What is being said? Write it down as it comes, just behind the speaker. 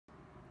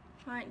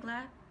Alright,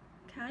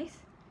 guys,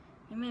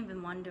 you may have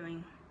been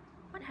wondering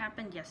what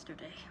happened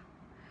yesterday.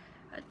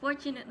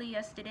 Unfortunately,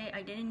 yesterday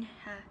I didn't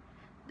have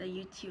the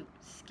YouTube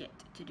skit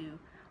to do.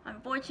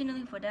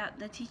 Unfortunately for that,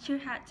 the teacher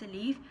had to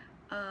leave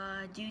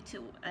due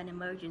to an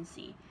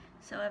emergency.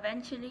 So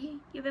eventually,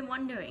 you've been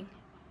wondering,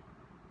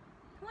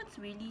 what's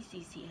really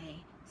CCA?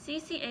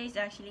 CCA is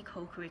actually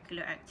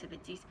co-curricular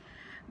activities,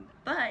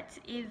 but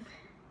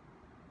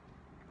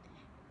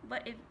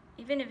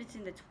even if it's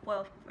in the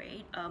 12th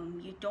grade,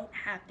 you don't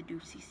have to do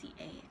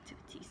CCA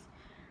activities.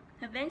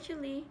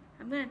 Eventually,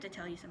 I'm going to have to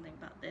tell you something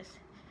about this.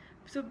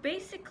 So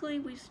basically,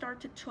 we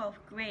started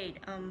 12th grade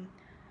on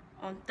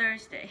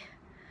Thursday.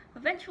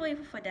 Eventually,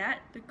 for that,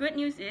 the good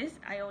news is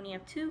I only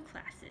have 2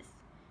 classes.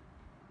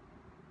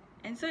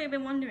 And so you've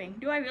been wondering,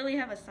 do I really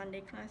have a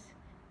Sunday class?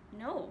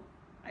 No,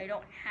 I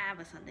don't have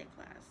a Sunday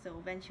class. So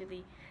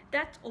eventually,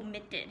 that's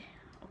omitted,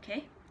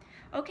 okay?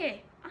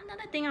 Okay,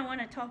 another thing I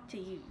want to talk to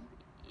you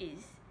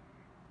is,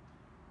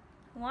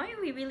 why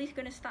are we really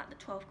going to start the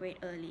 12th grade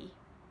early?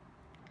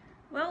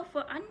 Well,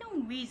 for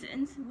unknown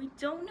reasons, we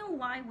don't know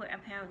why we're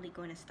apparently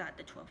going to start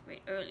the 12th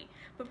grade early.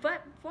 But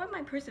for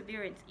my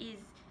perseverance is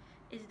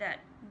that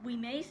we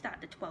may start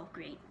the 12th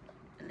grade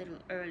a little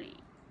early.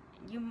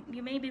 You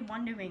may be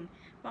wondering,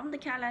 from the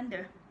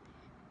calendar,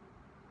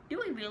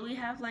 do we really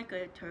have like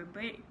a term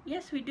break?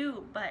 Yes, we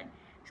do, but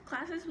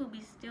classes will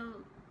be still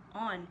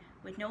on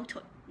with no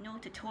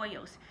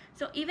tutorials.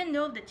 So even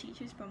though the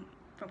teachers from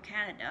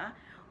Canada,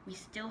 we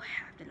still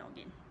have to log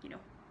in, you know.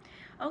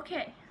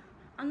 Okay,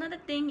 another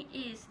thing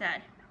is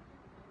that,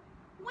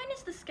 when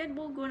is the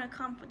schedule gonna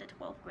come for the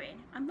 12th grade?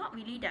 I'm not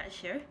really that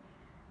sure.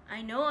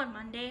 I know on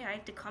Monday I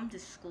have to come to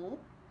school,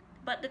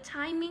 but the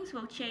timings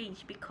will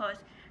change because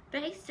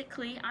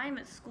basically I'm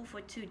at school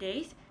for 2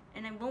 days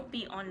and I won't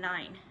be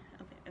online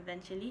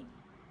eventually.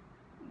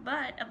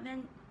 But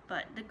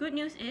the good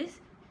news is,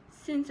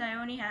 since I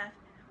only have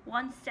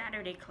 1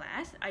 Saturday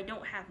class, I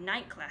don't have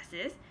night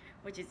classes,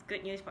 which is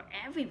good news for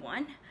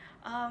everyone.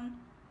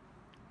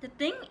 The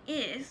thing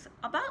is,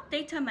 about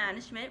data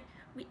management,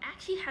 we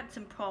actually had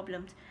some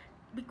problems.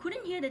 We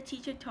couldn't hear the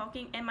teacher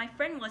talking, and my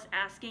friend was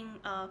asking,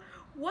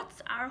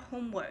 what's our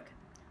homework?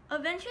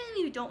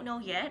 Eventually, we don't know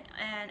yet,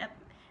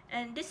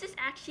 and this is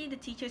actually the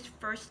teacher's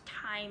first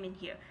time in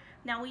here.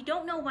 Now, we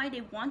don't know why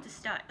they want to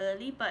start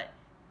early, but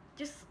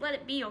just let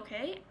it be,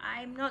 okay?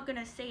 I'm not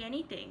gonna say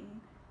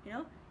anything, you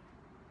know?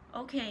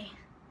 Okay,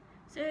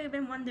 so you've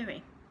been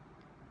wondering,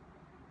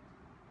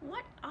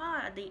 what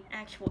are the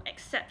actual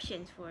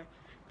exceptions for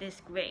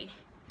this grade?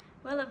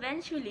 Well,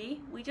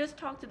 eventually, we just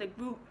talked to the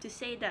group to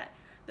say that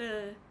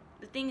the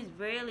thing is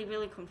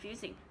really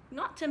confusing.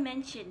 Not to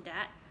mention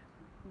that,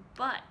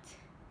 but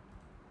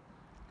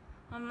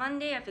on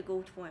Monday I have to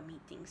go for a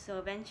meeting, so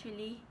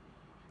eventually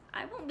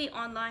I won't be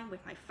online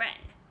with my friend.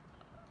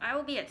 I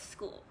will be at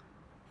school.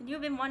 And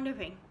you've been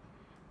wondering,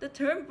 the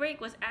term break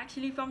was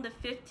actually from the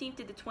 15th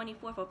to the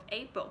 24th of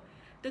April.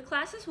 The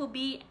classes will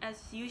be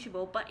as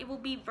usual, but it will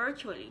be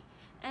virtually.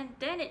 And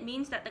then it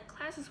means that the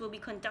classes will be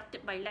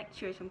conducted by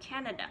lecturers from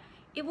Canada.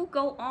 It will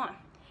go on.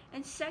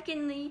 And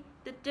secondly,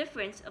 the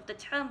difference of the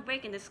term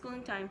break and the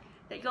schooling time,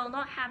 that you'll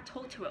not have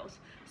tutorials.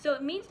 So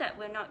it means that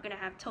we're not going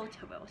to have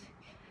tutorials.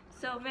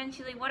 So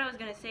eventually, what I was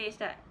going to say is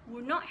that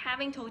we're not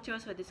having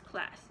tutorials for this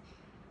class.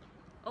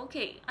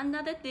 Okay,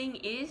 another thing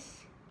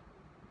is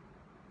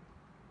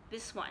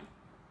this one.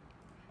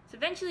 So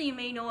eventually you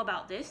may know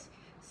about this.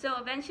 So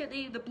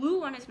eventually the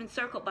blue one has been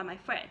circled by my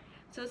friend.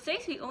 So it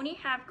says we only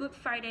have Good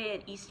Friday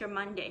and Easter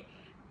Monday.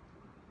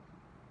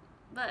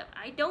 But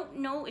I don't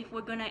know if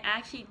we're gonna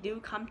actually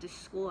come to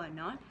school or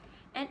not.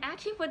 And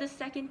actually, for the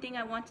second thing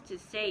I wanted to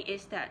say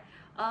is that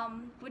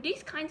for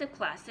these kinds of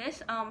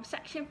classes,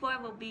 section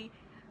 4 will be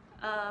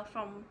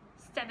from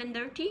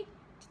 7:30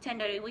 to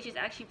 10:30, which is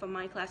actually for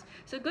my class.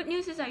 So good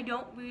news is I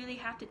don't really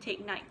have to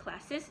take night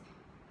classes.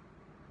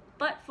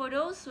 But for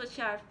those which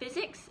are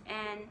physics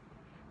and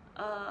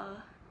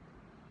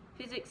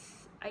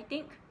physics, I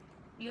think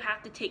you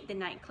have to take the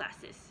night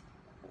classes,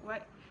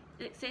 right?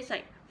 It says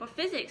like, for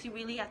physics, you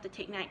really have to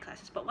take night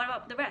classes, but what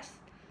about the rest?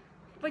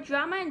 For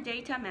drama and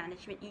data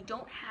management, you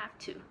don't have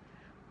to.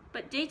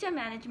 But data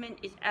management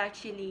is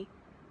actually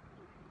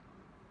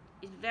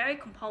very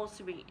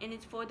compulsory, and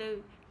it's for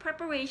the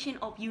preparation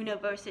of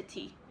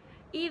university.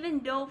 Even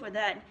though for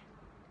that,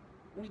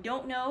 we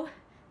don't know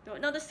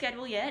the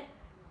schedule yet,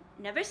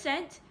 never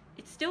sent,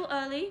 it's still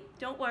early,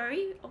 don't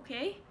worry,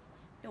 okay?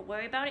 Don't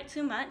worry about it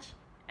too much.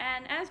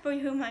 And as for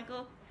you,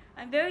 Michael,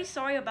 I'm very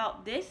sorry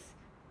about this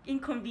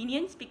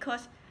inconvenience,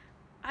 because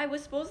I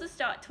was supposed to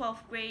start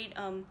 12th grade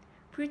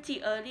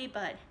pretty early,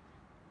 but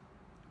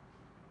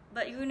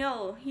you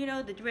know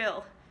the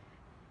drill.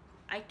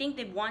 I think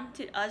they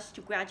wanted us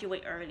to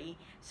graduate early,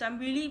 so I'm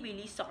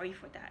really sorry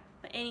for that.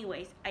 But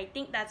anyways, I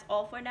think that's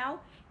all for now,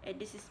 and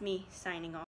this is me signing off.